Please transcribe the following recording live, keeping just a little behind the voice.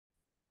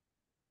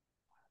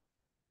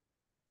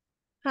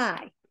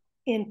Hi.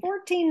 In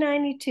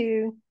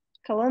 1492,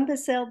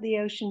 Columbus sailed the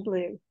ocean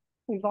blue.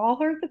 We've all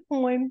heard the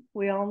poem,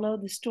 we all know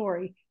the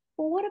story.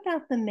 But what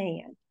about the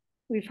man?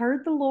 We've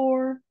heard the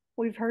lore,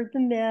 we've heard the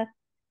myth.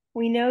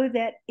 We know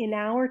that in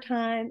our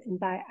time and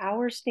by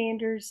our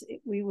standards,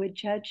 we would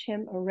judge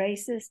him a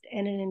racist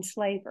and an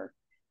enslaver.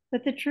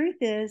 But the truth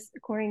is,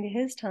 according to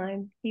his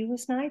time, he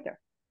was neither.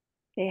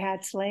 They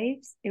had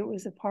slaves, it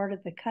was a part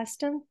of the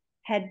custom,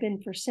 had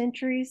been for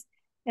centuries,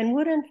 and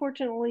would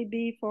unfortunately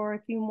be for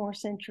a few more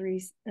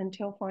centuries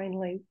until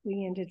finally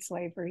we ended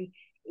slavery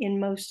in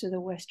most of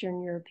the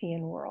Western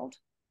European world,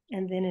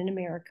 and then in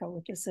America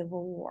with the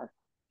Civil War.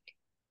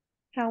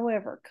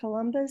 However,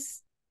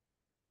 Columbus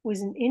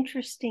was an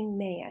interesting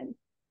man.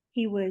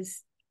 He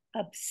was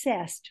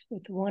obsessed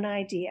with one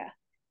idea,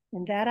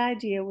 and that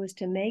idea was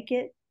to make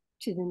it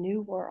to the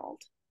New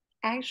World,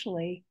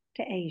 actually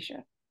to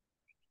Asia.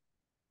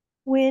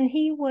 When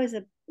he was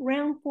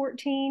around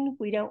 14,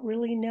 we don't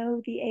really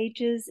know the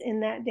ages in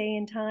that day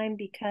and time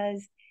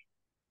because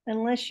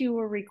unless you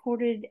were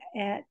recorded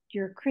at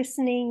your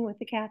christening with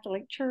the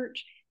Catholic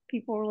Church,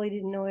 people really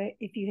didn't know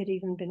if you had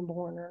even been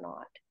born or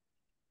not.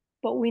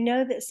 But we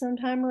know that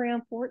sometime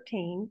around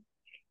 14,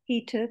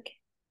 he took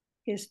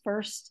his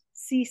first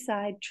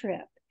seaside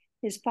trip.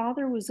 His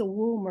father was a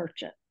wool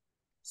merchant,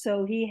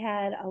 so he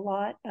had a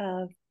lot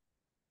of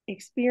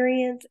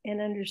experience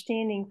and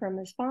understanding from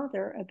his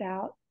father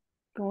about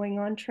going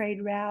on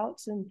trade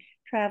routes and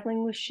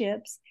traveling with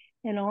ships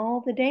and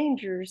all the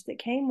dangers that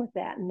came with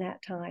that in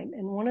that time.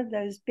 And one of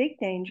those big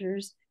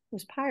dangers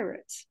was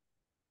pirates.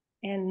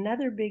 And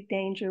another big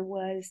danger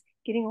was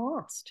getting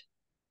lost.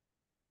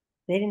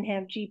 They didn't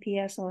have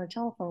GPS on a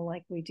telephone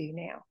like we do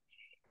now.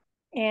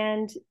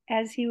 And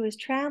as he was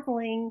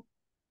traveling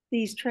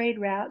these trade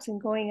routes and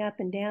going up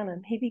and down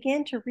them, he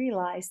began to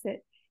realize that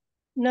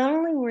not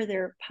only were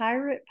there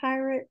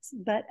pirates,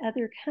 but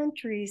other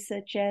countries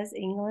such as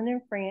England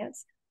and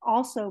France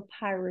also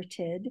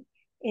pirated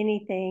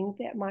anything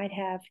that might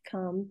have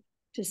come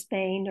to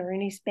Spain or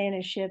any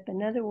Spanish ship.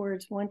 In other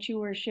words, once you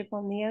were a ship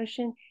on the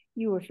ocean,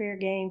 you were fair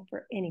game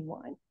for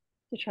anyone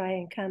to try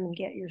and come and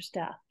get your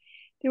stuff.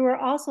 There were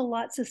also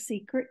lots of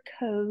secret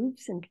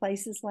coves and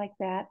places like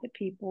that that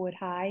people would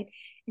hide.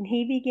 And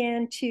he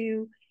began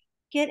to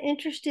get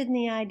interested in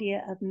the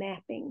idea of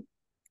mapping.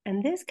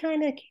 And this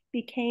kind of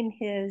became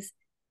his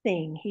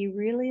thing. He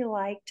really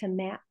liked to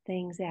map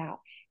things out.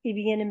 He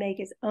began to make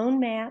his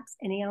own maps,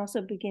 and he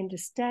also began to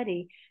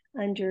study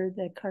under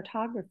the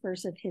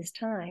cartographers of his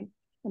time.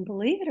 And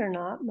believe it or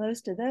not,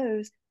 most of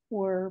those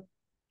were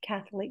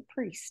Catholic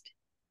priests.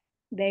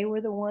 They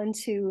were the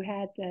ones who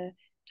had the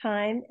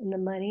time and the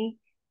money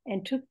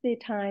and took the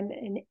time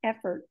and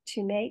effort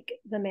to make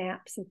the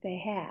maps that they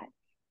had.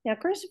 Now,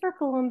 Christopher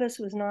Columbus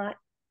was not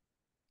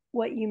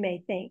what you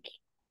may think.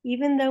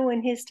 Even though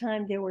in his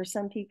time there were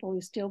some people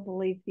who still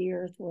believed the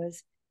earth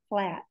was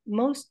flat,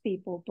 most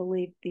people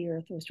believed the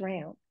earth was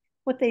round.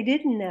 What they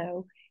didn't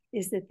know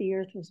is that the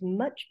earth was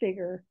much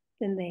bigger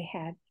than they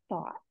had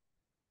thought.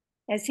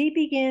 As he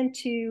began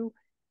to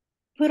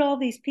put all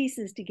these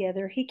pieces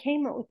together, he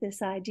came up with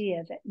this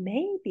idea that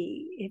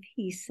maybe if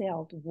he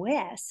sailed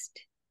west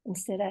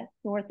instead of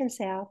north and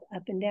south,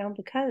 up and down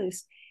the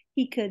coast,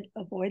 he could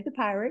avoid the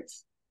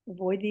pirates,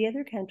 avoid the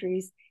other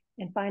countries,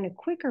 and find a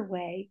quicker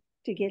way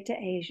to get to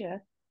Asia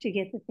to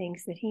get the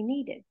things that he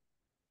needed.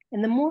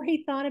 And the more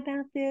he thought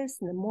about this,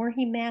 and the more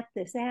he mapped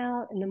this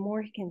out, and the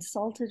more he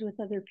consulted with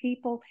other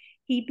people,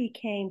 he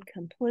became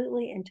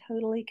completely and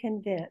totally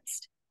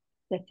convinced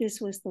that this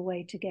was the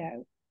way to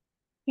go.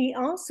 He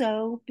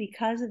also,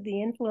 because of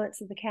the influence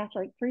of the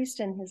Catholic priest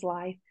in his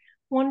life,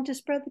 wanted to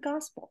spread the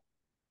gospel,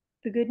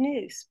 the good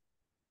news,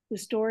 the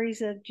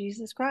stories of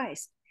Jesus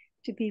Christ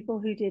to people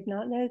who did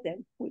not know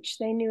them, which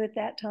they knew at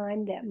that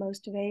time that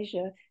most of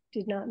Asia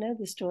did not know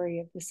the story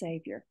of the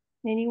Savior.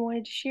 And he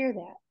wanted to share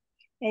that.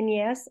 And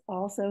yes,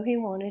 also he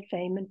wanted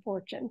fame and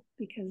fortune,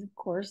 because of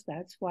course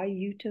that's why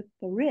you took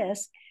the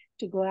risk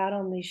to go out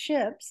on these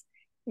ships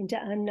into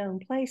unknown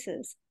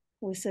places,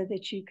 was so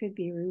that you could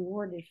be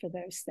rewarded for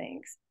those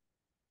things.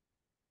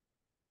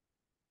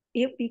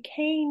 It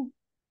became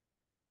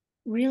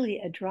really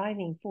a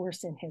driving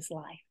force in his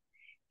life.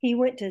 He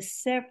went to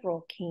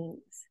several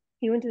kings.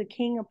 He went to the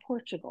king of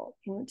Portugal.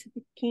 He went to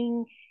the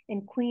king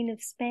and queen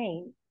of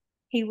Spain.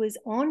 He was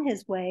on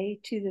his way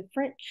to the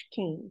French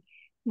king.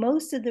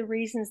 Most of the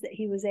reasons that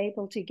he was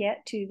able to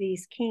get to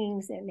these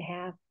kings and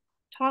have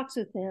talks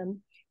with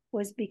them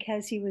was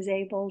because he was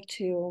able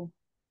to,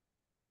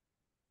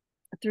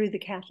 through the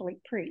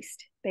Catholic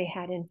priest, they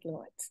had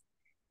influence.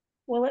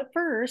 Well, at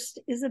first,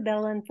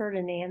 Isabella and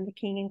Ferdinand, the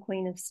king and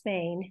queen of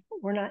Spain,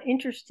 were not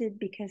interested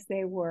because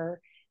they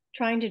were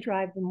trying to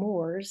drive the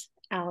Moors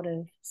out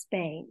of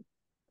Spain.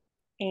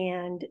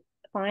 And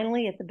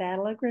finally, at the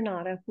Battle of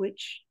Granada,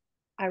 which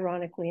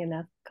ironically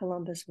enough,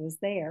 Columbus was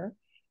there,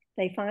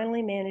 they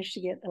finally managed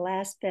to get the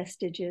last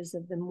vestiges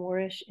of the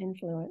Moorish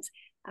influence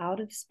out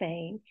of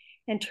Spain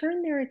and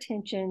turn their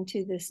attention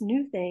to this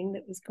new thing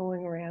that was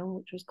going around,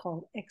 which was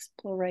called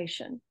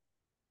exploration.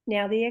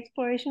 Now, the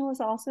exploration was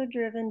also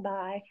driven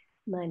by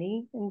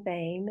money and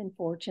fame and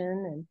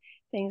fortune and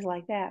things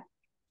like that.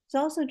 It's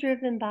also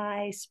driven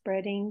by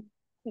spreading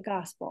the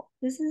gospel.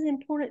 This is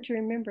important to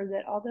remember,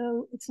 that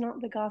although it's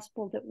not the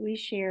gospel that we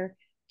share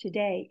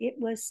today, it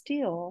was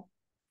still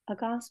a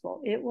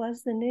gospel. It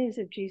was the news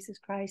of Jesus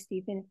Christ,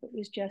 even if it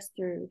was just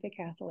through the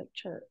Catholic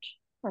Church,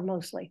 or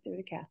mostly through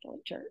the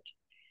Catholic Church.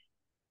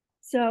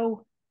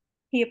 So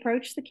he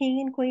approached the king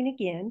and queen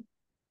again,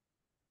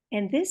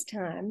 and this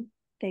time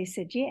they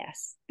said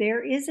yes.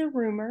 There is a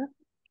rumor,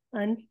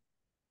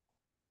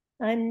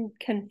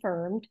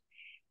 unconfirmed,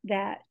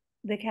 that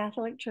the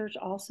Catholic Church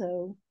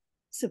also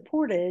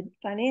supported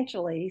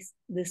financially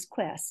this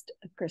quest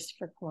of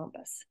Christopher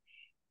Columbus.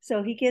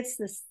 So he gets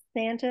the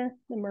Santa,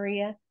 the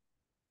Maria,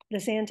 the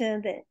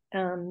Santa, the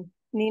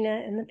Nina,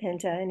 and the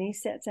Pinta, and he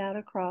sets out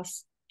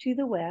across to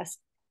the west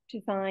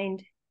to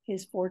find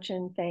his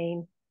fortune,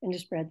 fame, and to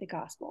spread the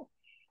gospel.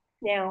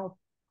 Now,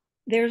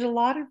 there's a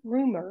lot of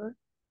rumor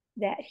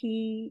that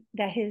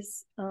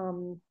his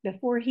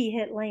before he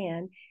hit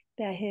land,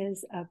 that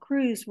his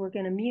crews were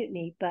going to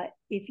mutiny. But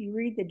if you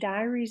read the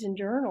diaries and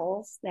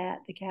journals that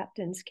the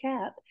captains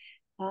kept,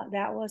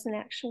 that wasn't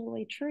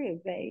actually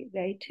true.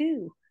 They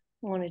too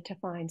wanted to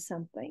find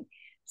something.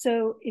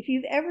 So if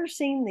you've ever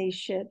seen these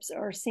ships,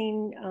 or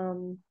seen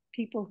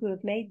people who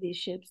have made these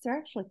ships, they're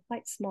actually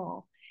quite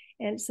small.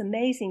 And it's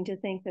amazing to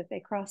think that they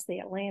crossed the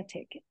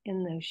Atlantic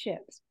in those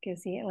ships,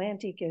 because the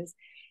Atlantic is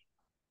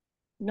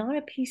not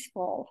a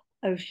peaceful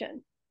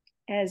ocean,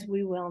 as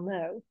we well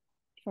know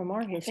from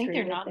our history. I think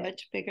they're not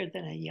much bigger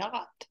than a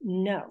yacht.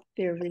 No,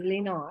 they're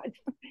really not.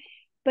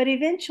 But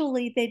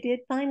eventually they did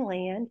find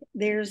land.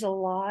 There's a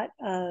lot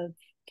of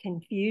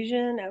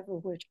confusion over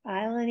which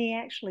island he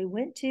actually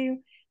went to.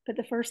 But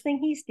the first thing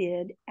he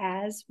did,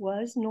 as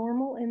was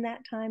normal in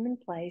that time and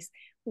place,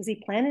 was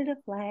he planted a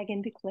flag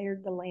and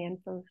declared the land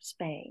for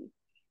Spain.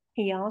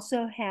 He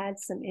also had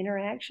some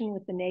interaction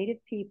with the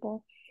native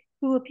people,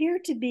 who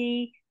appeared to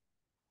be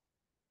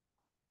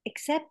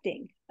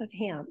accepting of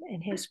him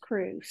and his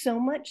crew, so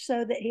much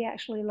so that he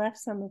actually left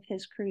some of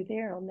his crew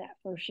there on that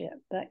first ship.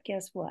 But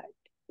guess what?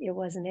 It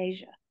wasn't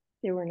Asia.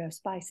 There were no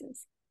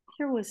spices.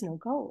 There was no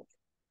gold.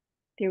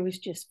 There was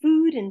just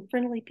food and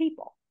friendly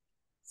people.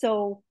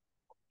 So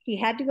he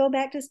had to go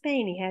back to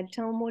Spain. He had to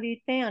tell them what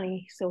he'd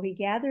found. So he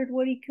gathered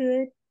what he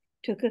could,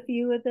 took a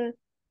few of the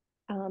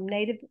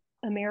Native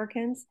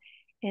Americans,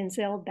 and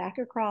sailed back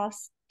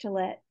across to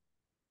let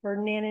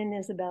Ferdinand and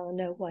Isabella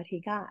know what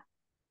he got.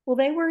 Well,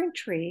 they were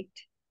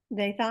intrigued.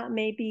 They thought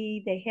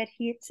maybe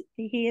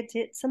he had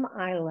hit some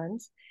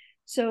islands.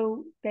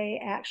 So they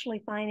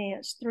actually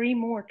financed 3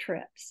 more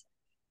trips.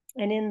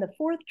 And in the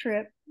 4th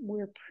trip,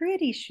 we're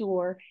pretty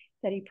sure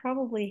that he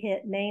probably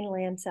hit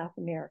mainland South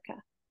America.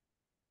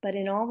 But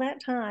in all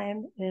that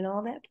time, and in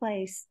all that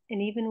place,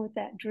 and even with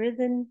that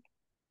driven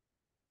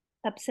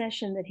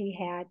obsession that he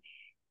had,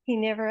 he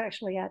never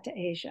actually got to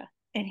Asia.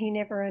 And he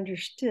never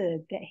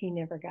understood that he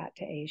never got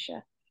to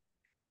Asia.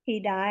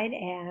 He died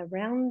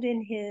around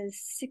in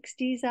his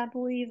 60s, I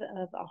believe,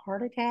 of a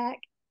heart attack.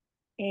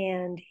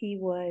 And he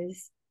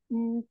was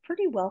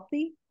pretty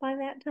wealthy by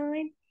that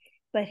time.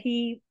 But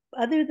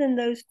other than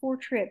those 4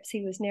 trips,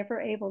 he was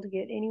never able to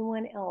get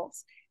anyone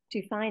else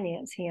to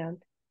finance him,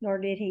 nor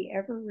did he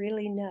ever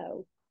really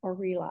know or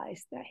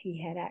realize that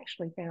he had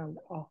actually found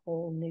a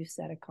whole new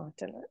set of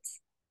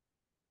continents.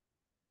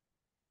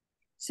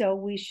 So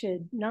we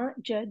should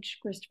not judge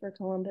Christopher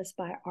Columbus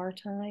by our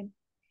time,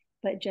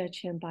 but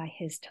judge him by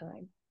his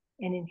time.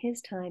 And in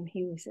his time,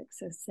 he was a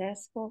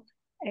successful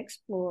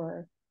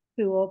explorer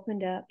who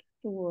opened up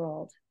the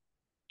world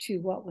to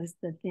what was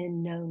the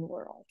then known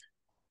world.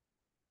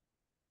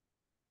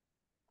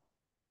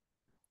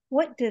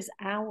 What does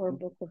our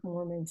Book of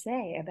Mormon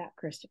say about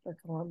Christopher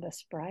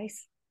Columbus,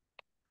 Bryce?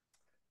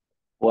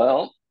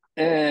 Well,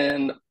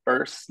 in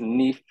First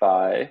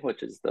Nephi,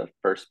 which is the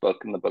first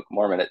book in the Book of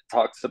Mormon, it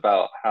talks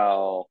about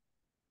how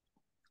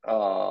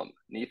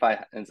Nephi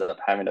ends up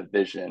having a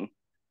vision,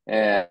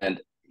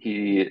 and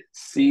he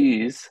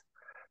sees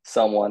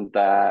someone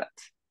that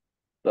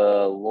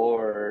the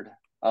Lord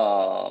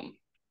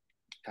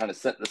kind of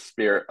sent the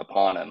Spirit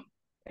upon him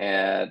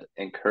and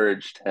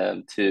encouraged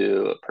him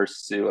to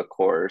pursue a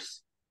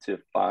course to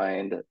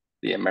find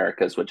the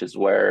Americas, which is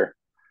where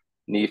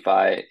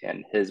Nephi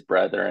and his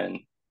brethren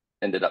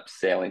ended up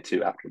sailing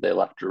to after they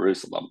left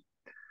Jerusalem.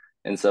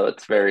 And so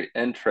it's very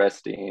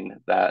interesting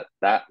that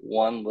that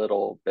one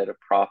little bit of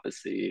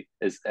prophecy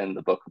is in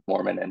the Book of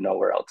Mormon and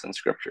nowhere else in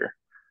Scripture.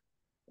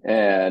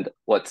 And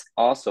what's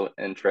also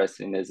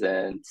interesting is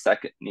in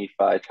Second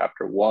Nephi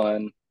chapter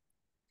 1,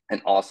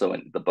 and also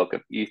in the Book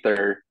of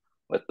Ether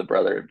with the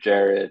brother of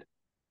Jared,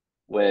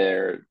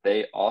 where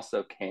they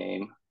also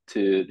came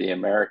to the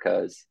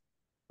Americas,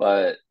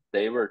 but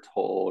they were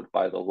told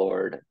by the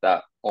Lord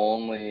that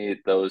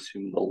only those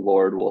whom the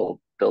Lord will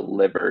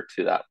deliver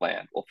to that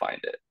land will find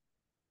it.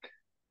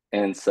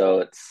 And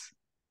so it's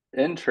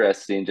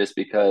interesting just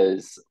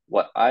because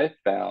what I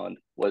found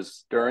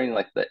was during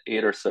like the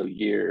 8 or so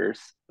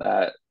years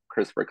that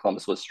Christopher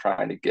Columbus was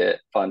trying to get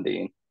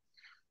funding,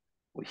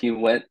 he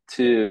went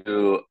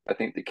to, I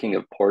think, the king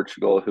of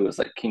Portugal, who was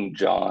like King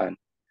John,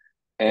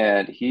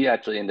 and he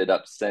actually ended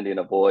up sending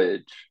a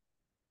voyage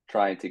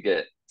trying to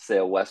get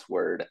sail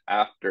westward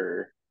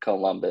after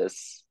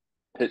Columbus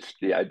pitched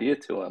the idea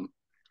to him,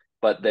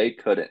 but they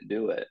couldn't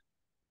do it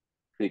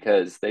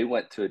because they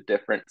went to a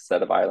different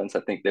set of islands.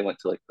 I think they went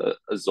to like the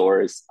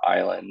Azores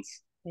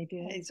Islands. They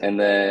did. And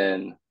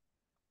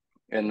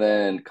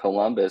then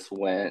Columbus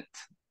went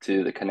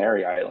to the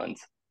Canary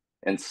Islands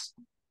and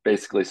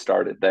basically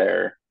started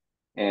there.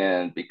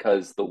 And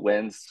because the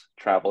winds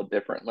traveled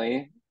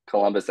differently,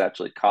 Columbus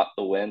actually caught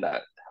the wind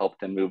that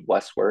helped him move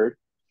westward,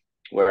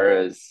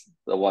 whereas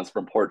the ones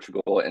from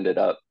Portugal ended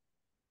up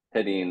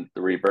hitting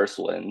the reverse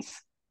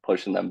winds,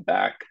 pushing them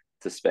back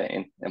to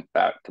Spain and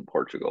back to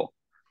Portugal.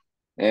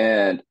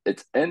 And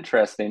it's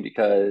interesting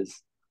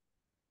because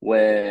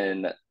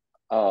when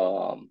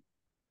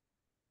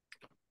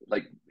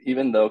like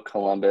even though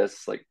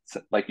Columbus, like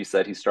you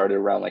said, he started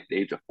around like the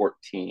age of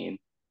 14,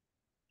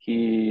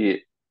 he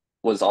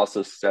was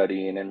also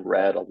studying and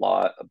read a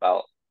lot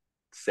about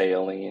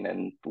sailing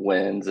and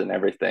winds and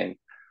everything.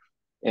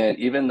 And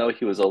even though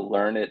he was a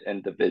learned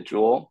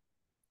individual,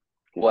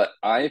 what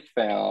I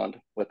found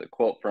with a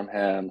quote from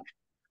him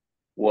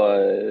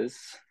was,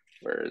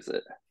 where is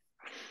it?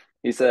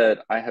 He said,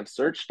 I have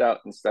searched out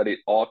and studied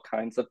all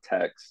kinds of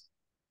texts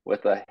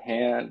with a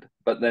hand,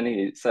 but then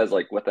he says,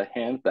 like, with a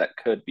hand that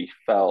could be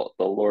felt,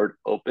 the Lord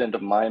opened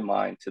my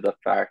mind to the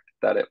fact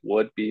that it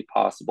would be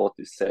possible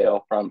to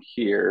sail from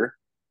here,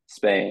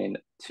 Spain,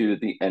 to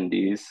the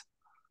Indies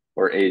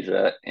or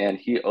Asia, and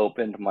he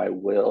opened my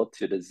will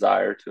to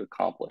desire to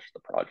accomplish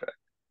the project.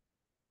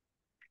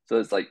 So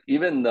it's like,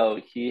 even though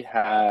he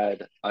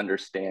had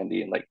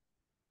understanding, like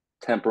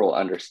temporal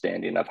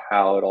understanding of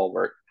how it all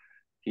worked,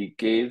 he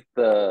gave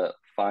the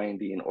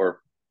finding or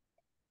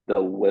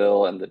the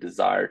will and the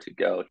desire to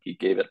go, he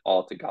gave it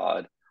all to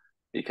God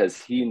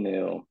because he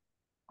knew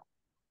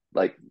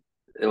like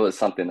it was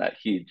something that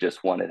he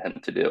just wanted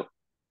him to do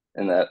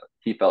and that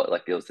he felt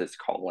like it was his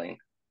calling.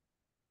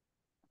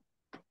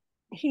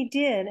 He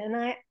did.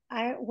 And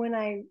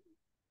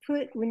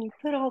when you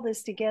put all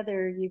this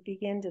together, you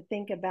begin to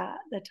think about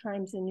the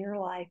times in your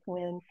life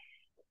when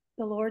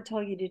the Lord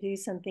told you to do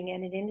something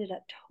and it ended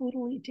up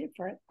totally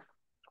different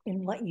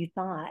than what you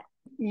thought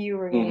you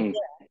were going to do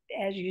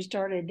as you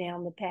started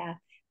down the path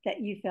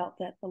that you felt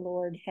that the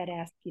Lord had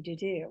asked you to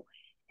do.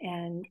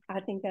 And I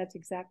think that's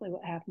exactly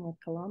what happened with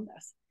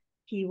Columbus.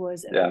 He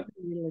was a very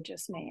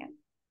religious man,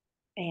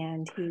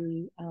 and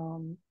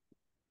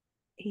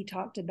he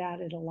talked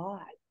about it a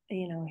lot.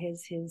 You know,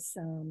 his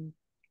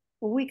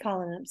well, we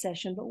call it an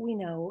obsession, but we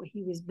know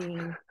he was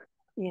being,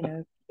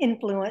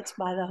 influenced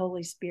by the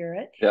Holy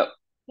Spirit. Yep.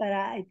 But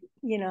I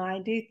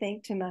do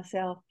think to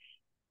myself,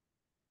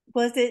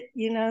 was it,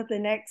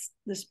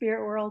 the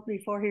spirit world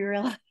before he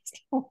realized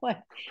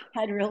what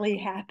had really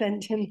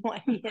happened and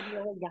what he had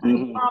really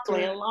gotten?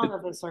 Probably a lot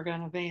of us are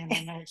going to be in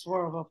the next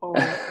world before we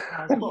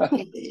realize what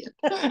we did.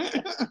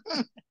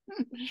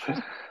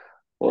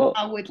 Well,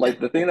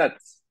 like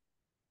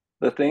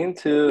the thing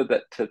too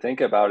that to think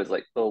about is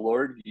like the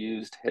Lord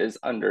used his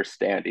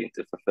understanding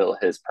to fulfill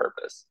his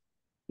purpose.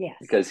 Yes.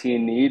 Because he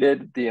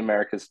needed the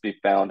Americas to be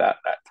found at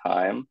that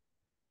time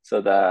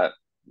so that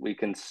we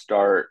can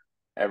start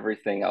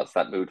everything else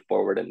that moved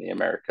forward in the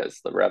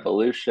Americas, the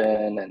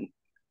revolution and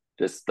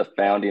just the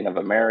founding of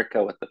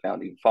America with the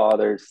founding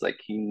fathers. Like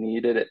he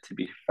needed it to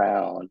be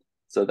found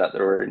so that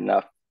there were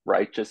enough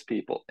righteous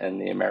people in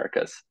the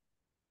Americas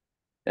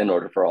in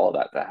order for all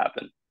that to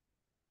happen.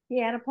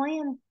 He had a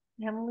plan.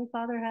 Heavenly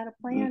Father had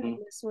a plan. And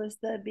this was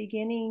the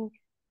beginning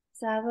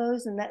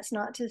salvos. And that's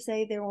not to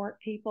say there weren't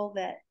people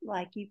that,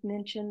 like you've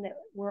mentioned, that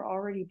were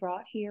already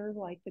brought here,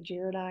 like the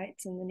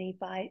Jaredites and the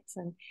Nephites,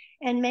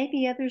 and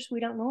maybe others we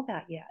don't know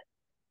about yet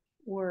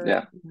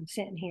were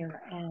sent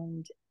here.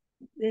 And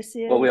this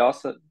is, well, we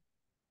also,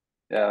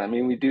 I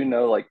mean, we do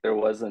know like there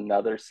was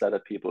another set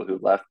of people who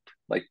left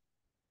like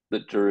the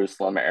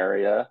Jerusalem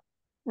area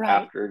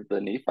after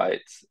the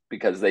Nephites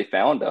because they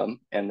found them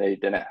and they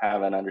didn't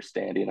have an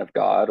understanding of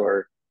God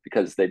or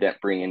because they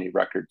didn't bring any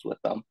records with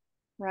them.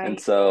 Right. And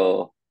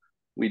so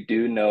we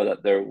do know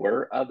that there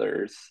were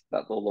others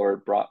that the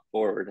Lord brought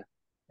forward.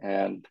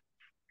 And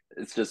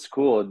it's just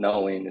cool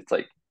knowing it's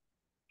like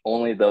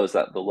only those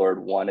that the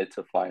Lord wanted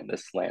to find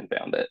this land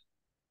found it.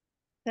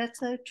 That's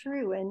so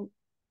true. And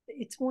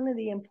it's one of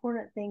the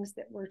important things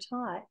that we're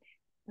taught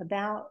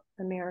about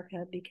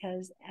America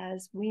because,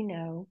 as we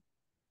know,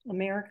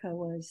 America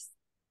was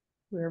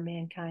where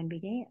mankind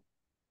began.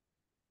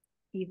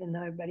 Even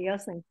though everybody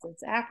else thinks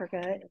it's Africa,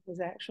 it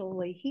was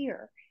actually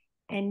here.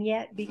 And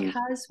yet,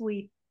 because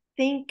we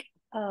think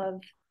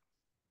of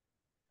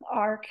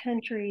our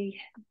country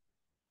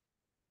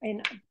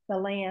and the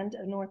land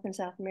of North and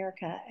South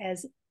America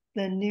as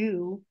the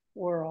new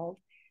world,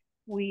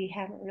 we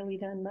haven't really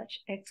done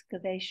much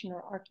excavation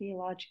or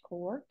archaeological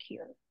work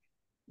here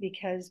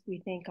because we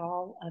think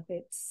all of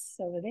it's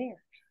over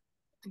there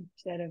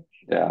instead of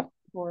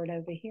for it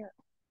over here.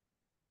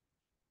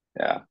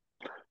 Yeah.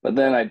 But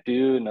then I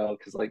do know,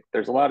 because like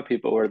there's a lot of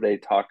people where they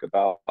talk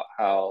about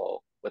how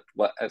with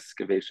what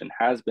excavation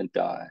has been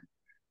done,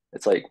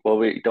 it's like, well,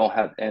 we don't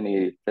have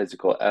any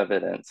physical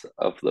evidence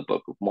of the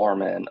Book of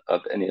Mormon,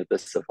 of any of the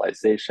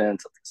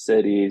civilizations, of the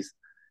cities.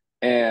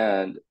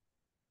 And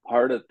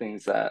part of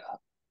things that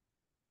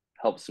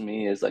helps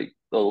me is like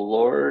the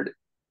Lord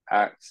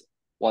acts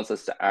wants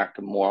us to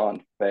act more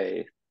on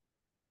faith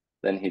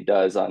than he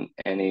does on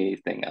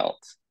anything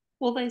else.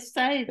 Well, they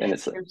say And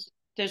that it's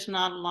there's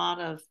not a lot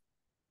of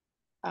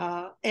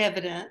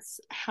evidence.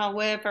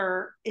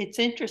 However, it's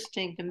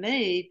interesting to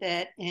me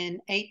that in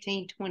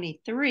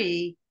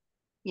 1823,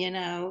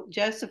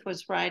 Joseph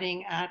was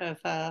writing out of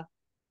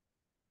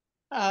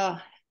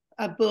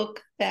a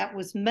book that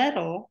was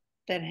metal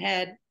that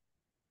had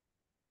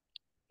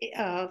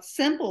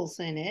symbols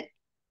in it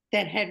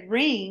that had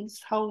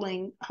rings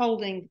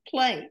holding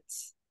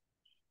plates.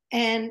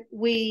 And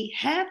we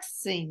have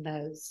seen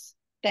those.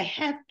 They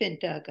have been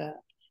dug up.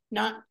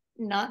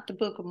 Not the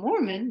Book of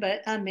Mormon,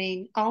 but I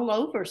mean all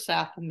over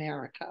South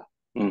America.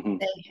 mm-hmm.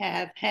 They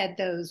have had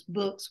those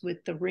books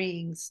with the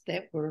rings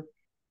that were,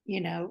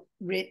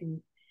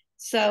 written.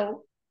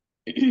 So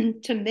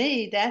to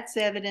me, that's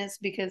evidence,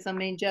 because I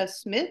mean, Joseph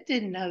Smith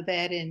didn't know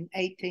that in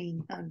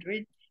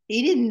 1800.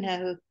 He didn't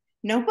know,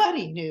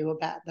 nobody knew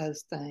about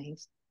those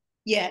things.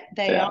 Yet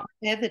they are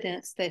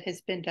evidence that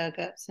has been dug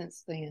up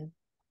since then.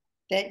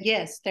 That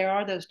yes, there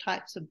are those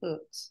types of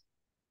books.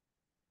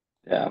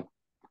 Yeah.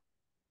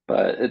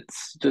 But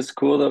it's just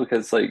cool though,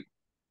 because like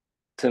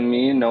to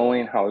me,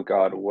 knowing how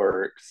God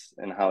works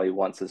and how he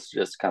wants us to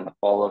just kind of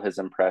follow his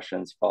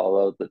impressions,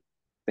 follow the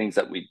things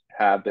that we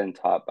have been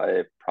taught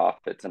by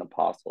prophets and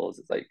apostles,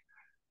 it's like,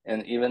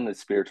 and even the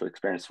spiritual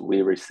experience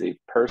we receive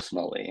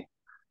personally,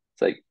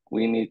 it's like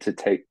we need to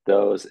take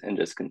those and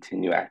just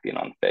continue acting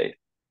on faith.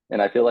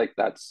 And I feel like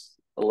that's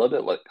a little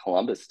bit what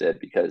Columbus did,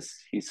 because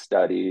he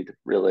studied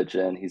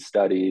religion, he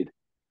studied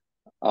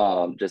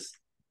just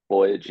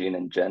voyaging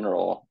in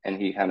general,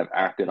 and he kind of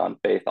acted on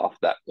faith off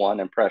that one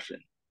impression.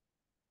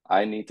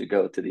 I need to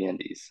go to the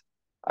Indies.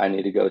 I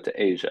need to go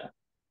to Asia.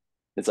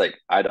 It's like,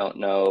 I don't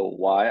know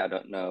why. I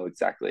don't know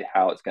exactly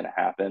how it's going to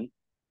happen.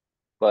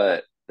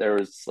 But there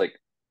was like,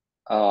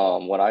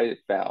 what I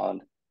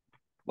found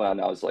when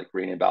I was like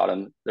reading about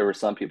him, there were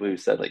some people who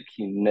said like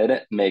he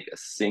didn't make a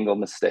single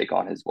mistake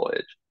on his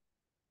voyage.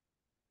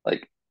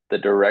 Like the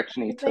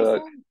direction he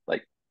took,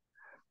 like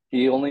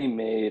he only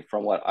made,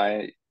 from what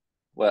I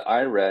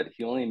read,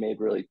 he only made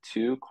really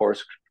two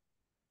course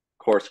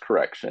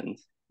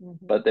corrections,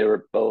 but they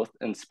were both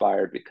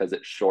inspired because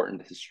it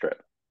shortened his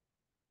trip.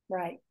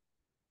 Right.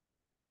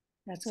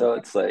 That's so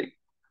it's like,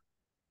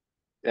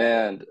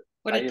 and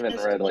what I even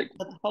read like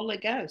the Holy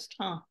Ghost,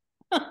 huh?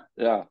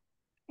 Yeah.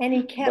 And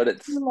he kept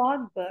But two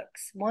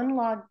logbooks. One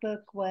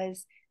logbook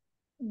was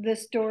the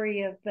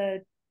story of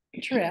the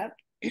trip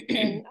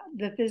and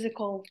the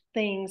physical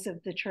things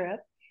of the trip.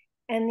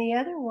 And the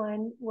other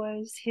one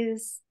was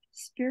his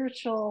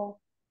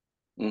spiritual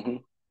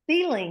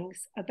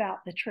feelings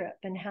about the trip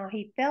and how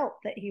he felt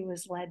that he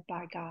was led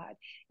by God.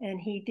 And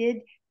he did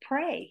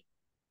pray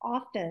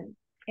often.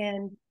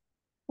 And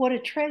what a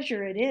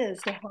treasure it is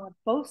to have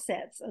both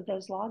sets of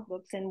those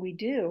logbooks. And we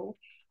do.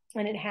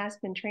 And it has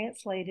been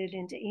translated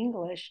into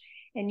English,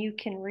 and you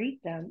can read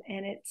them.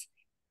 And it's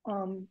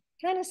kind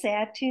of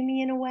sad to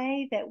me in a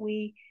way that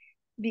we,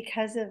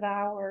 because of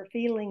our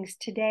feelings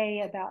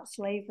today about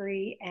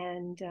slavery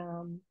and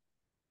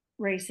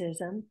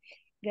racism,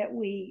 that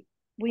we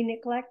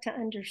neglect to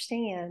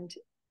understand,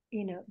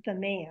 the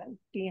man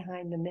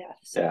behind the myth.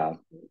 So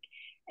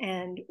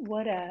and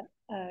what a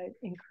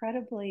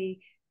incredibly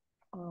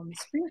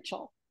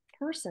spiritual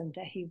person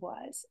that he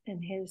was,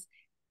 and his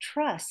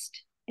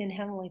trust in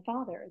Heavenly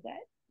Father that,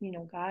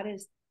 God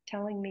is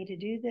telling me to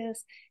do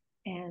this.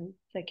 And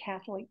the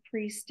Catholic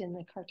priest and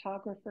the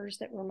cartographers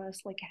that were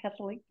mostly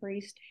Catholic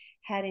priests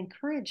had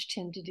encouraged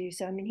him to do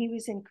so. I mean, he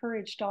was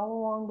encouraged all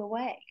along the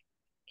way.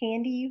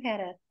 Candy, you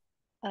had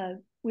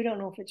we don't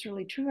know if it's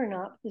really true or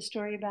not, the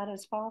story about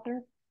his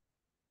father.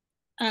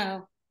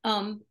 Oh,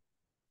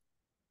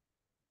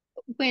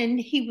 when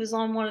he was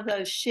on one of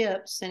those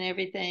ships and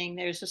everything,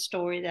 there's a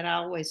story that I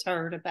always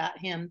heard about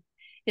him.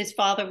 His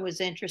father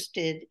was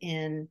interested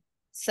in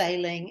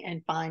sailing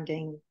and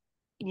finding,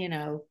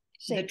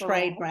 the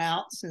trade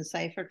routes and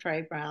safer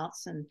trade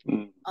routes and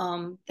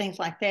things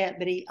like that.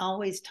 But he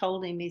always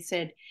told him, he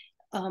said,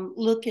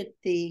 look at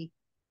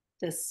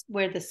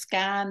where the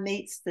sky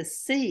meets the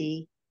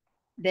sea.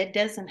 That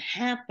doesn't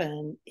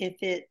happen if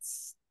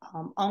it's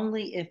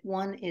only if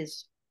one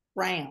is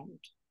round.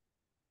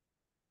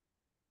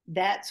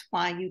 That's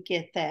why you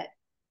get that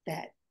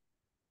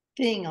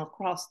thing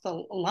across the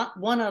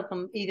one of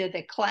them, either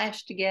they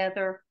clash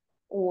together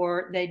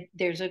or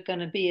there's going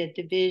to be a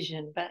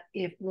division. But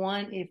if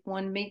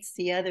one meets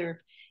the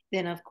other,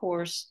 then of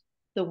course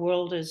the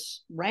world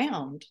is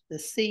round. The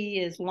sea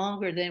is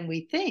longer than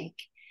we think.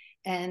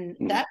 And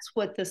that's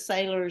what the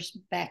sailors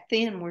back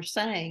then were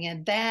saying.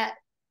 And that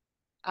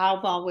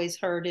I've always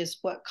heard is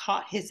what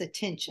caught his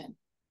attention,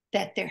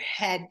 that there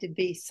had to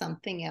be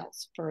something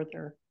else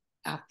further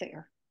out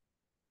there.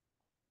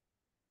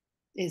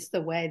 Is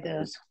the way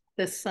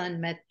the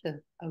sun met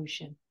the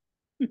ocean,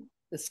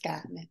 the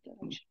sky met the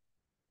ocean.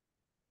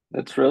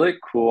 It's really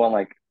cool on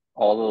like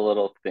all the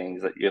little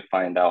things that you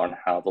find out on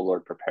how the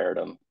Lord prepared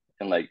him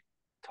and like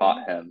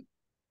taught him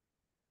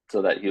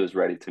so that he was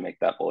ready to make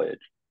that voyage.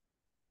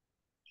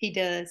 He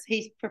does.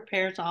 He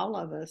prepares all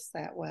of us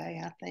that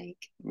way, I think.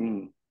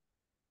 And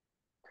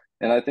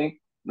I think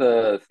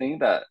the thing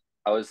that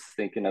I was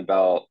thinking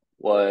about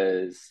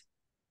was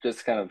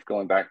just kind of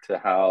going back to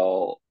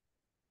how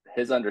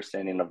his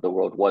understanding of the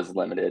world was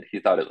limited. He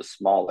thought it was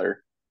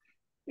smaller.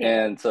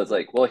 Yeah. And so it's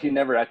like, well, he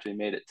never actually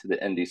made it to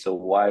the Indies. So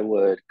why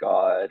would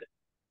God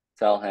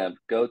tell him,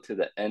 go to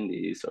the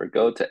Indies or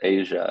go to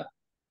Asia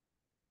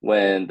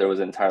when there was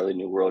an entirely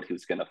new world he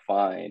was going to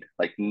find?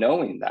 Like,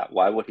 knowing that,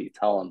 why would he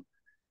tell him?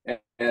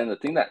 And the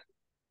thing that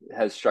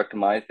has struck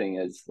my thing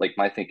is, like,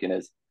 my thinking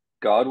is,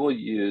 God will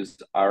use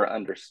our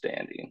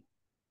understanding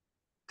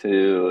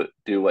to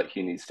do what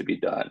he needs to be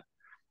done.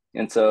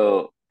 And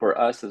so for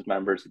us as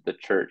members of the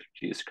Church of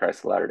Jesus Christ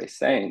of Latter-day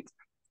Saints,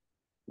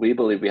 we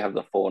believe we have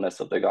the fullness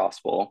of the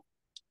gospel.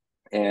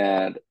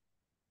 And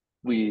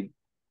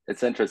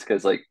it's interesting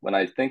because, like, when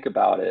I think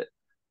about it,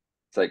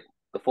 it's like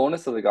the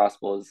fullness of the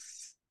gospel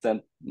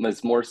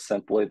is more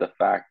simply the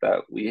fact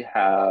that we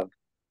have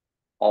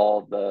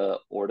all the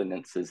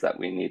ordinances that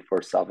we need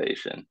for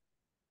salvation.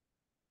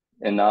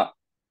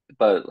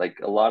 But like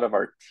a lot of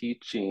our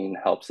teaching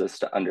helps us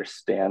to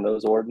understand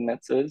those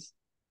ordinances,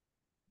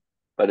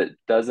 but it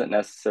doesn't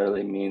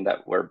necessarily mean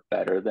that we're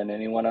better than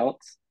anyone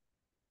else.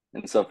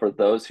 And so for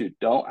those who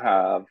don't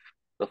have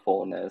the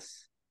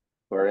fullness,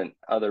 who are in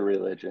other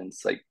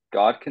religions, like,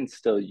 God can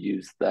still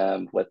use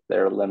them with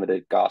their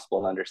limited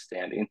gospel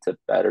understanding to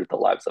better the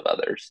lives of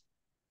others.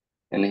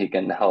 And he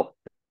can help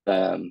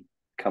them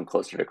come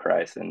closer to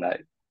Christ and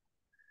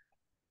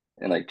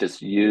like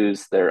just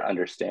use their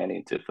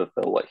understanding to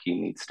fulfill what he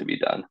needs to be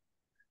done.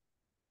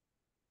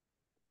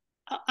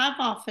 I've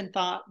often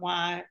thought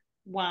why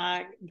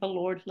the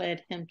Lord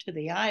led him to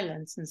the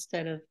islands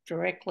instead of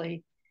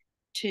directly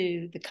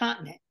to the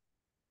continent.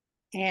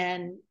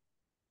 And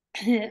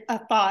a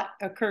thought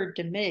occurred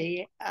to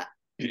me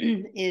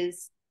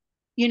is,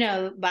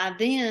 by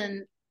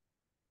then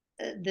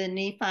the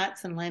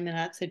Nephites and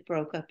Lamanites had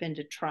broke up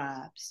into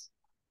tribes.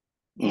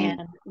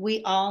 And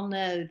we all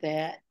know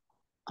that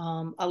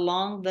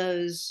along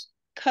those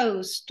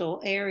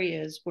coastal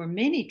areas were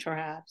many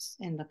tribes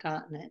in the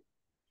continent.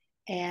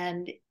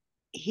 And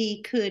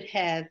he could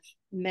have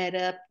met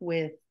up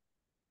with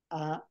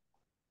a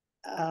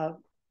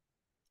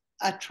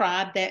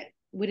tribe that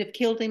would have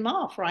killed him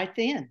off right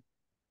then,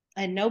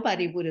 and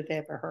nobody would have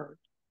ever heard.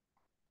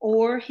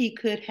 Or he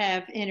could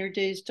have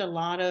introduced a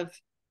lot of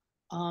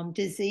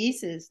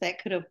diseases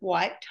that could have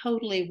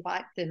totally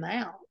wiped them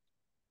out.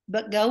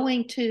 But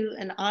going to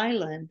an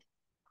island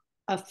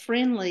of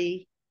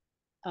friendly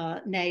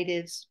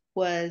natives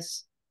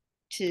was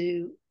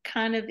to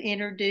kind of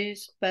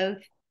introduce both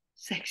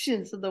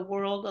sections of the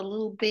world a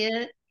little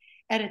bit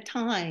at a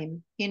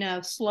time,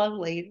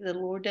 slowly. The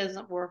Lord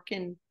doesn't work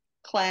in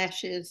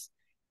clashes,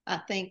 I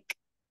think.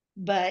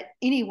 But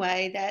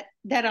anyway,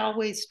 that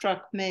always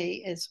struck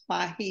me as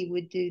why he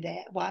would do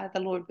that, why the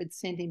Lord would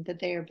send him to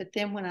there. But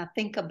then when I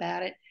think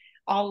about it,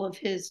 all of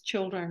his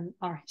children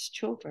are his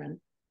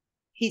children.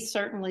 He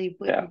certainly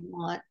wouldn't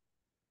want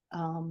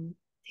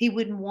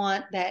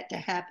that to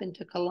happen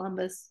to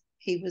Columbus.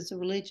 He was a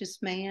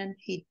religious man.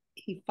 He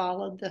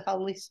followed the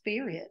Holy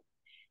Spirit,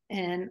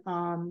 and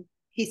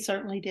he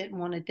certainly didn't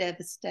want to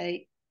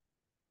devastate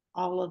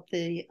all of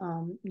the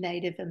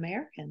Native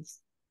Americans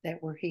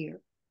that were here.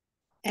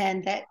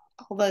 And that,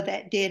 although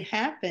that did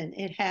happen,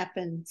 it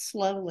happened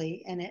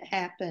slowly, and it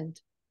happened,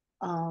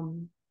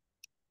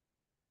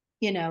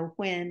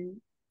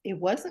 when it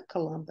wasn't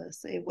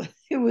Columbus. It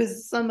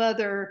was some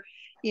other,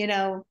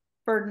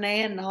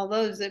 Ferdinand and all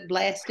those that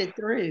blasted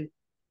through.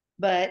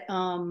 But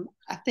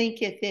I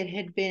think if it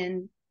had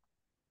been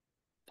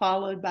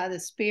followed by the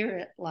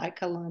Spirit like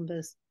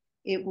Columbus,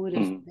 it would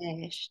have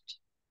meshed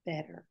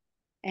better.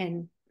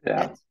 And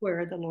that's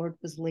where the Lord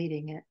was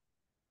leading it.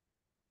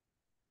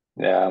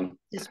 Yeah.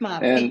 It's my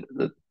opinion,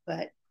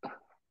 but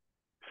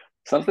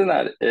something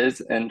that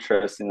is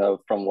interesting,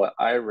 though, from what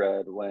I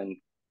read when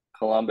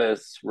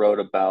Columbus wrote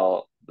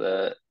about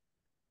the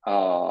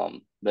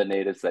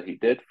natives that he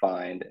did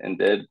find and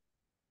did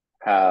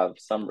have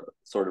some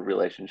sort of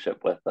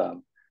relationship with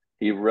them,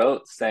 he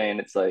wrote saying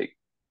it's like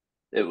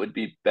it would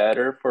be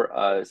better for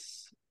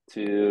us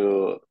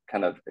to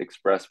kind of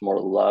express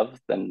more love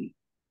than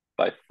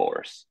by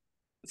force.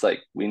 It's like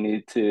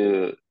we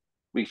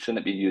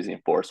shouldn't be using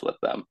force with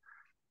them.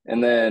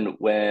 And then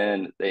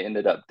when they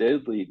ended up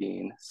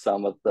leaving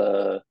some of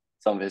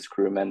his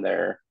crewmen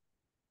there,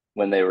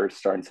 when they were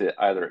starting to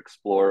either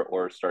explore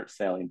or start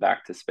sailing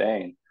back to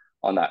Spain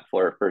on that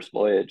first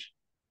voyage,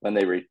 when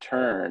they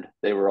returned,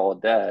 they were all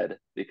dead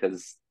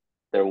because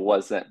there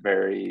wasn't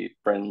very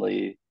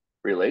friendly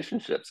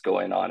relationships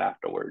going on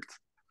afterwards.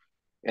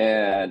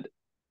 And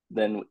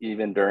then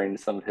even during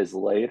some of his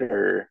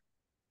later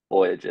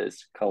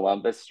voyages,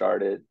 Columbus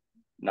started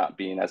not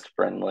being as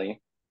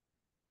friendly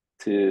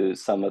to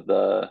some of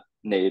the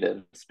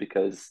natives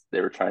because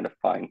they were trying to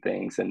find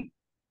things, and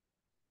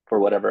for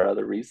whatever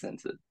other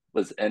reasons. It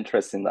was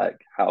interesting, like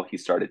how he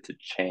started to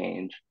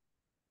change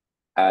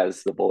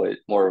as the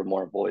more and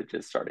more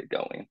voyages started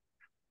going,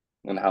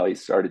 and how he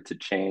started to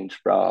change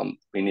from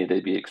we need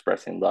to be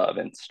expressing love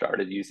and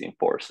started using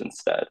force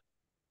instead.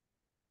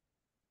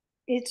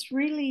 It's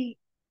really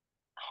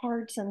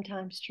hard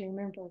sometimes to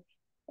remember.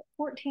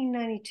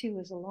 1492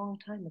 was a long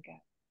time ago.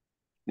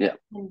 Yeah.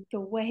 And the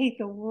way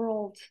the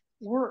world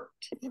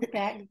worked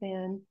back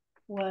then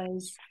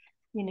was,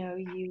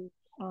 you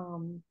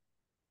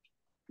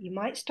you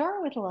might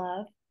start with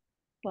love,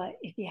 but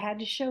if you had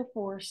to show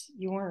force,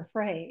 you weren't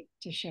afraid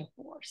to show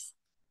force.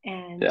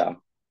 And yeah,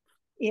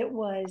 it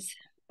was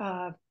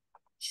a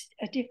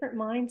different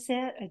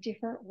mindset, a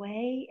different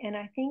way. And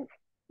I think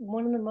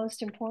one of the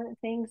most important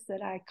things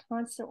that I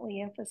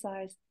constantly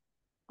emphasize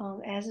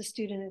as a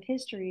student of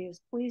history is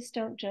please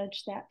don't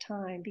judge that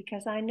time,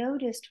 because I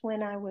noticed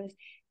when I was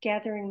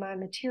gathering my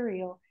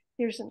material,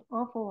 there's an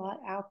awful lot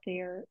out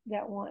there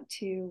that want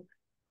to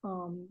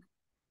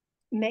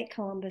make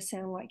Columbus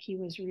sound like he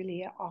was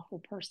really an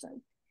awful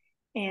person.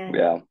 And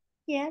yeah,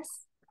 yes,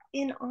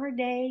 in our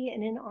day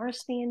and in our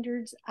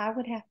standards, I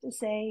would have to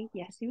say,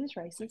 yes, he was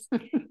racist.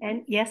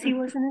 And yes, he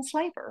was an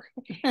enslaver.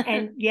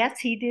 And yes,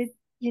 he did,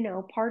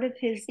 part of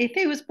his. If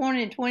he was born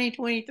in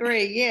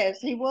 2023, yes,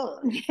 he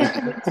was.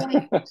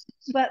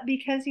 But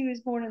because he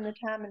was born in the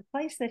time and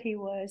place that he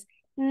was,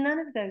 none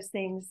of those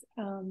things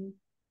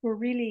were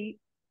really,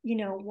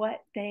 what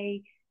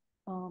they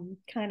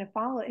kind of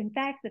follow. In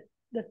fact,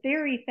 the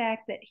very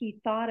fact that he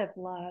thought of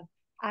love,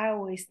 I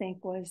always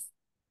think was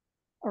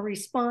a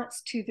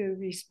response to the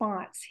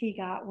response he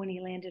got when he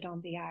landed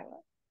on the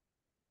island,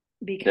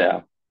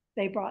 because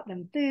they brought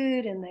them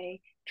food and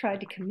they tried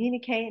to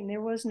communicate, and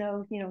there was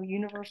no,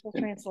 universal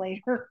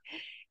translator.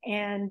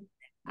 And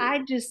I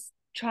just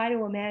try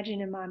to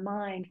imagine in my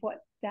mind what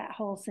that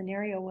whole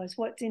scenario was.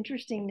 What's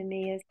interesting to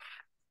me is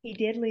he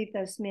did leave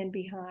those men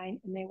behind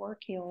and they were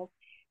killed.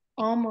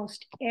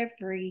 Almost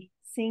every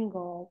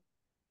single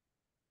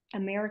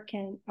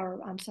European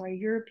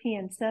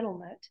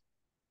settlement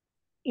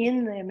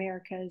in the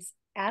Americas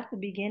at the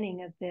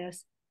beginning of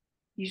this,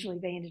 usually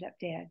they ended up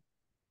dead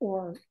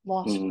or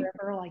lost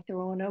forever, like the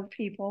Roanoke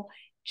people.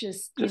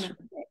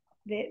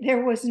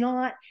 There was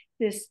not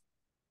this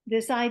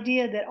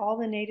idea that all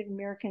the Native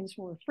Americans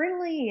were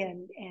friendly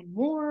and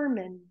warm,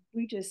 and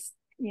we just,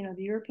 the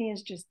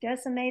Europeans just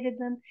decimated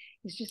them.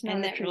 It's just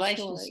not a true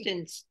relations story.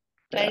 didn't stay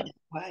that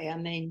way. I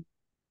mean,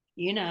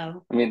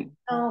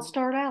 I'll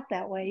start out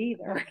that way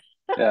either.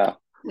 Yeah.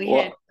 We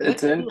had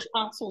two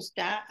apostles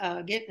get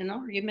in an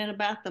argument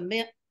about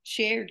the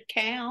shared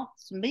cow's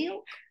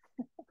milk.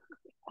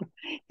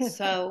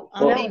 So,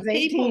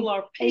 people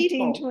are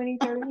people. 18, 20,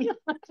 30.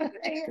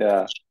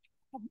 Yeah.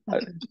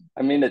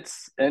 I mean,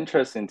 it's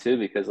interesting too,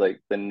 because like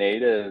the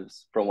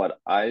natives, from what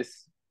I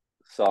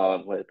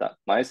saw with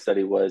my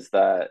study, was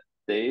that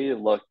they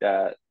looked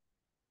at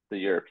the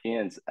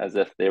Europeans as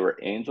if they were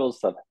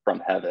angels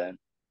from heaven,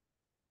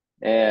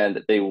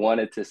 and they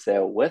wanted to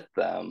sail with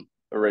them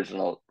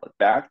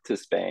back to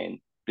Spain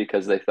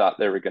because they thought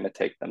they were going to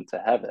take them to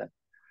heaven.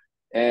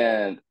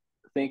 And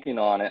thinking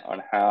on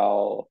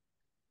how,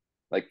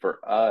 like for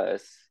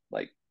us,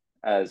 like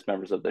as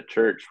members of the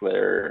church,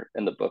 where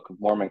in the Book of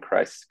Mormon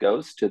Christ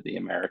goes to the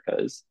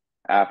Americas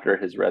after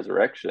his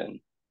resurrection,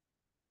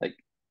 like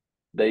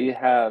they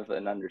had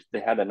an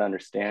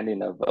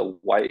understanding of a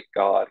white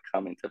God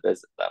coming to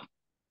visit them.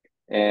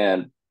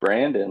 And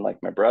Brandon, like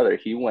my brother,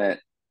 he went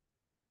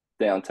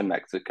down to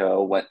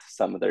Mexico, went to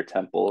some of their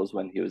temples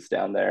when he was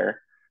down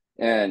there,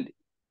 and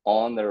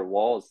on their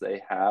walls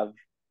they have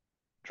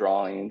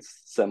drawings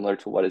similar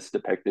to what is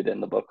depicted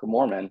in the Book of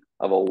Mormon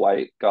of a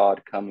white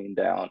God coming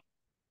down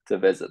to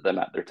visit them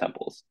at their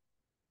temples.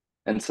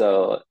 And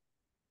so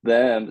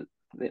them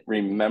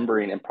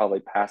remembering and probably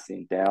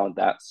passing down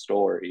that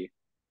story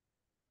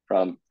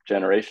from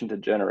generation to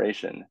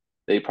generation,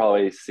 they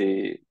probably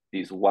see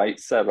these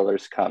white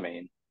settlers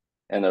coming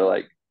and they're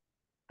like,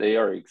 they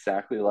are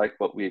exactly like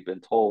what we've been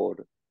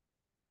told.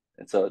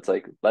 And so it's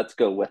like, let's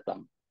go with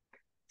them.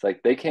 It's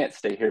like, they can't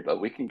stay here,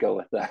 but we can go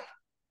with them.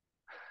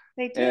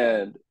 They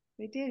did.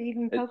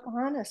 Even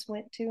Pocahontas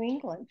went to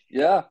England.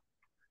 Yeah.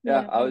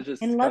 I was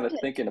just kind of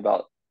thinking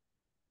about,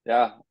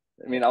 I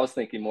was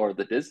thinking more of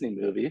the Disney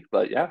movie,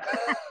 but yeah.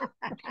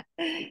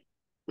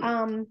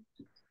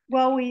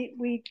 Well,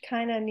 we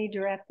kind of need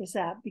to wrap this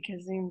up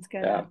because Zoom's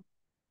gonna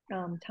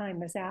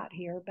time us out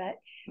here. But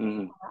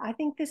I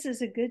think this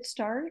is a good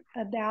start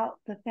about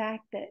the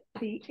fact that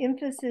the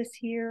emphasis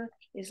here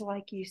is,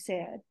 like you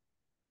said,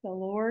 the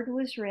Lord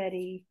was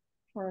ready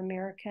for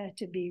America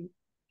to be,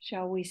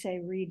 shall we say,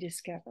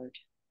 rediscovered.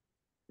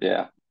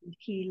 Yeah.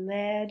 He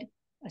led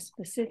a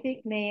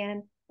specific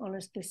man on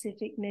a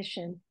specific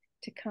mission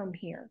to come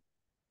here.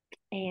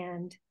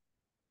 And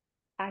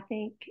I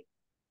think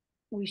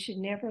we should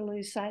never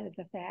lose sight of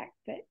the fact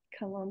that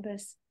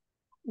Columbus,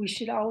 we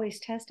should always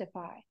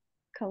testify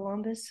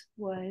Columbus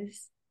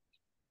was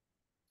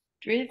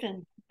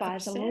driven by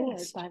the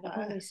Lord, by the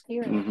Holy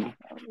Spirit. Mm-hmm.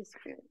 Holy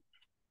Spirit.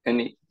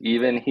 And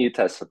even he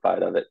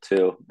testified of it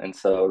too. And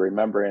so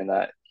remembering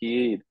that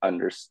he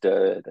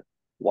understood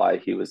why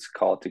he was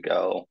called to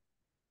go.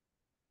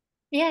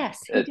 Yes,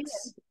 he did.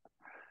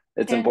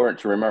 It's important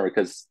to remember,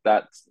 because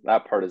that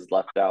part is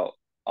left out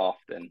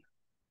often.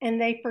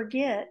 And they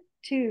forget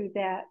too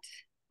that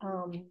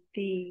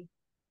the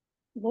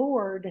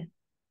Lord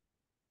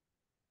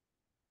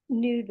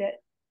knew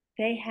that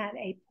they had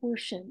a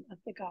portion of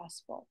the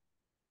gospel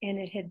and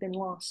it had been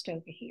lost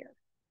over here.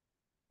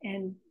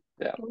 And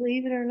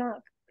believe it or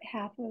not,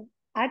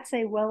 I'd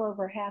say well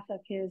over half of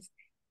his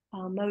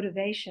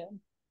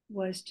motivation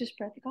was to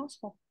spread the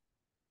gospel.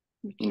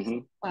 Which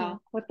is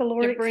what the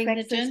Lord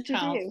expects us to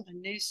do. A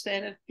new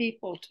set of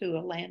people to a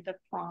land of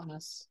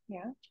promise.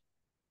 Yeah.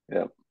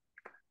 Yep.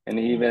 And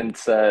he even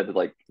said,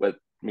 like, with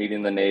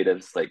meeting the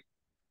natives, like,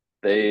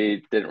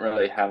 they didn't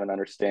really have an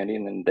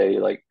understanding, and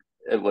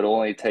it would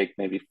only take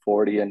maybe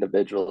 40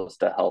 individuals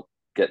to help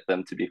get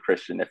them to be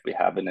Christian if we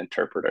have an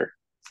interpreter.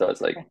 So it's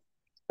like,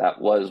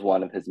 that was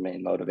one of his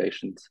main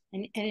motivations.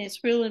 And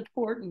it's real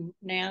important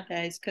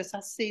nowadays, because I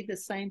see the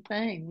same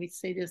thing. We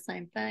see the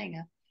same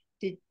thing.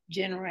 The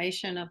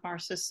generation of our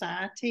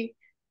society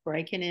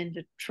breaking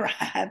into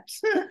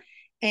tribes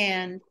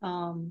and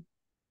and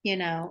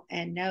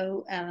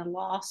a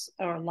loss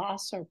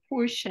or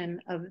portion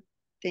of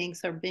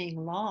things are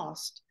being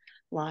lost,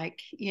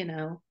 like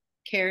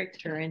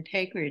character,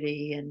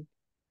 integrity,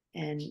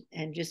 and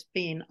just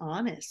being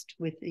honest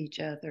with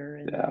each other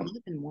and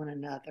loving one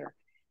another.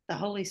 The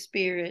Holy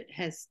Spirit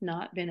has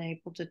not been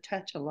able to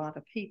touch a lot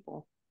of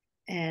people,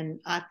 and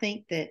I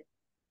think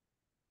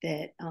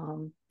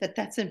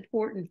that's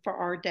important for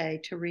our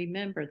day, to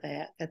remember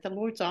that the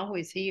Lord's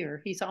always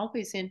here. He's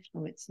always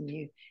influencing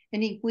you,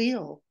 and he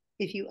will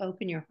if you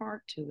open your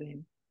heart to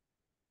him,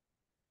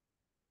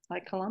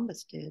 like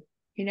Columbus did.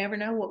 You never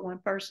know what one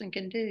person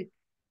can do.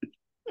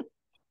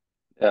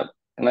 Yep.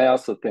 And I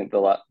also think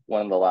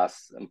one of the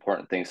last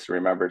important things to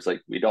remember is,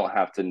 like, we don't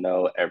have to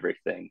know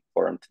everything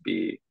for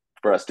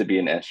us to be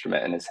an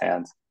instrument in his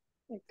hands,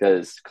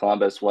 because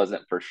Columbus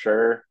wasn't for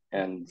sure,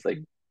 and it's like,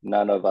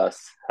 none of us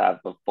have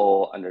a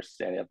full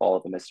understanding of all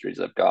of the mysteries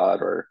of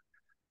God or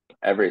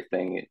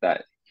everything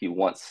that he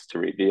wants to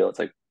reveal. It's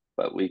like,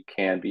 but we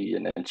can be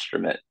an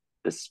instrument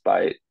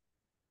despite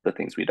the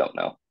things we don't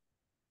know.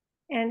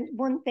 And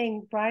one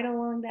thing right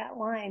along that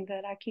line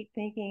that I keep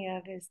thinking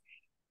of is,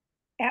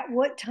 at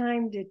what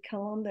time did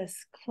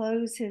Columbus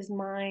close his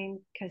mind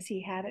because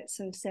he had it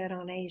so set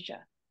on Asia?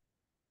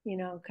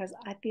 Because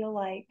I feel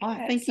like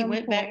I think he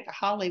went back to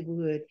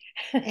Hollywood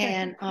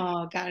and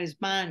got his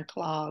mind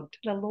clogged.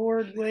 The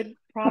Lord would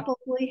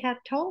probably have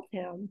told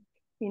him,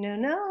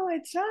 no,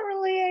 it's not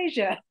really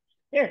Asia.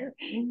 Here,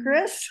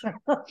 Chris,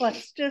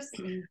 let's just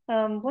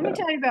let me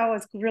tell you about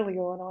what's really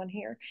going on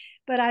here.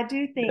 But I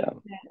do think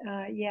that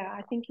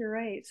I think you're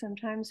right.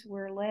 Sometimes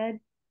we're led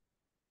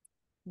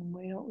and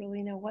we don't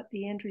really know what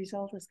the end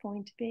result is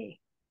going to be.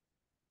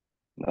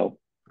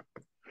 Nope.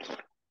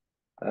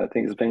 I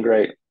think it's been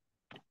great.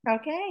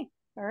 Okay.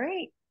 All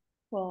right.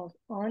 Well,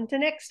 on to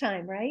next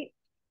time, right?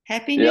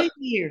 Happy New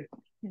Year.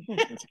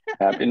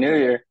 Happy New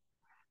Year.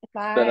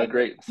 Bye. It's been a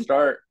great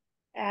start.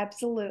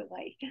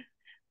 Absolutely.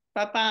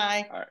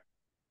 Bye-bye. All right.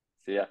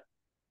 See ya.